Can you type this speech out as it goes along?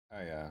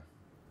Oh yeah,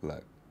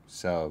 look.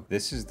 So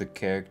this is the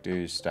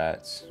character's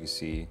stats. You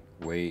see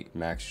weight,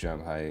 max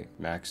jump height,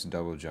 max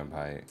double jump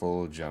height,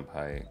 full jump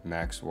height,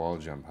 max wall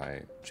jump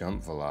height,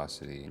 jump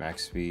velocity,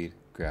 max speed,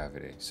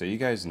 gravity. So you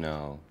guys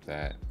know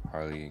that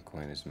Harley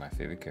Quinn is my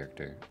favorite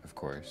character, of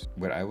course.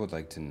 What I would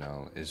like to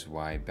know is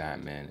why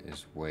Batman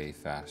is way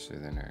faster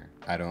than her.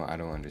 I don't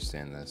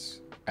understand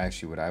this.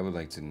 Actually, what I would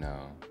like to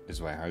know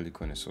is why Harley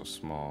Quinn is so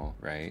small,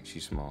 right?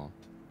 She's small.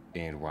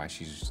 And why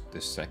she's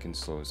the second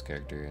slowest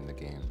character in the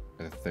game.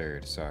 Or the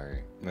third,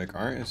 sorry. Like,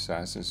 aren't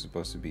assassins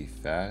supposed to be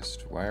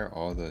fast? Why are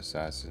all the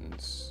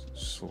assassins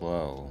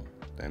slow?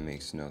 That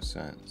makes no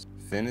sense.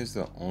 Finn is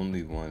the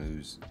only one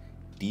who's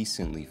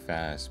decently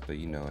fast, but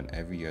you know, in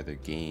every other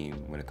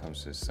game, when it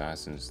comes to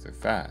assassins, they're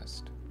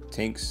fast.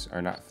 Tanks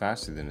are not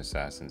faster than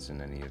assassins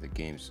in any other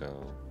game,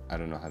 so I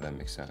don't know how that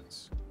makes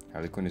sense.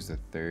 Harley Quinn is the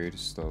third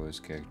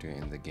slowest character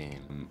in the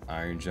game.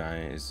 Iron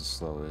Giant is the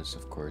slowest,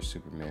 of course,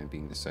 Superman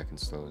being the second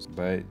slowest.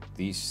 But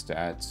these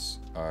stats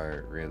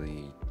are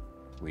really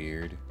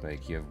weird.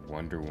 Like, you have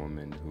Wonder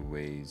Woman who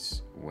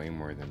weighs way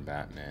more than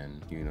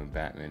Batman. You know,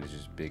 Batman is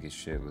just big as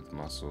shit with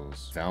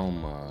muscles.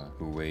 Velma,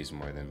 who weighs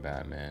more than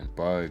Batman.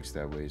 Bugs,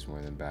 that weighs more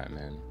than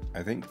Batman.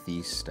 I think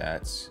these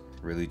stats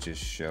really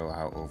just show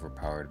how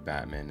overpowered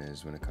Batman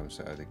is when it comes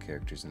to other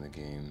characters in the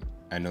game.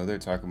 I know they're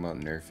talking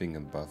about nerfing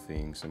and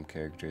buffing some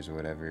characters or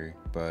whatever,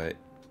 but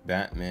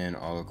Batman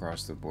all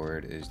across the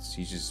board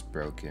he's just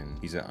broken.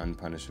 He's an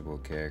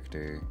unpunishable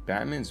character.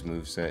 Batman's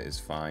moveset is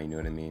fine, you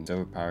know what I mean? It's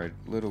overpowered,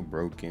 a little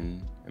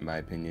broken in my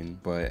opinion,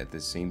 but at the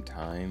same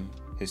time,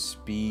 his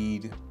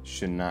speed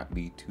should not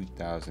be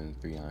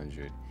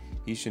 2,300.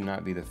 He should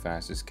not be the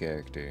fastest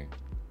character,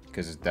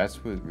 because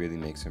that's what really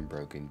makes him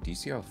broken. Do you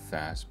see how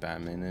fast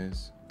Batman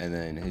is? And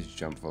then his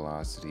jump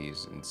velocity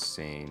is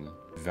insane.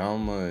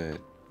 Velma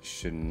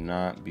should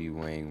not be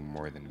weighing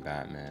more than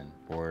Batman,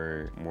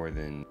 or more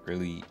than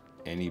really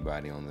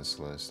anybody on this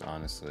list,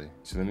 honestly.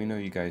 So let me know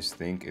what you guys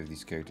think, if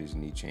these characters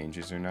need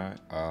changes or not.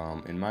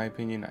 In my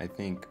opinion, I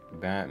think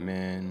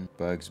Batman,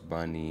 Bugs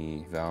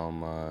Bunny,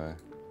 Velma,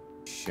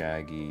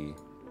 Shaggy,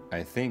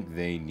 I think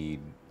they need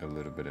a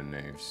little bit of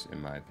nerfs,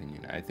 in my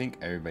opinion. I think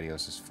everybody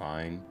else is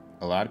fine.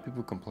 A lot of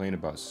people complain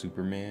about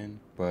Superman,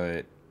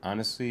 but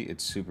honestly,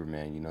 it's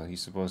Superman. You know,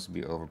 he's supposed to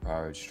be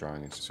overpowered,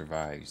 strong, and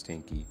survive. He's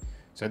tanky.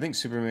 So I think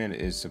Superman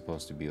is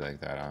supposed to be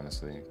like that,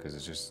 honestly, because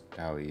it's just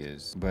how he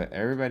is. But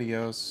everybody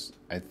else,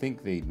 I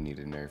think they need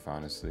a nerf,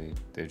 honestly.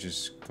 They're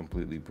just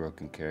completely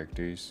broken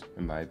characters,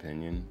 in my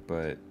opinion.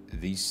 But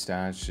these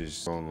stats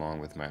just go along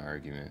with my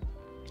argument.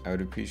 I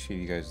would appreciate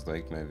if you guys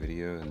liked my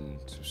video and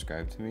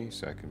subscribe to me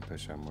so I can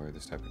push out more of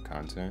this type of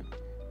content.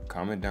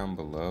 Comment down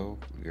below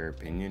your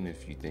opinion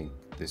if you think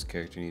this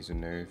character needs a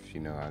nerf. You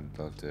know, I'd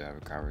love to have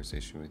a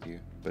conversation with you.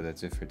 But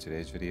that's it for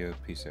today's video.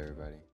 Peace, everybody.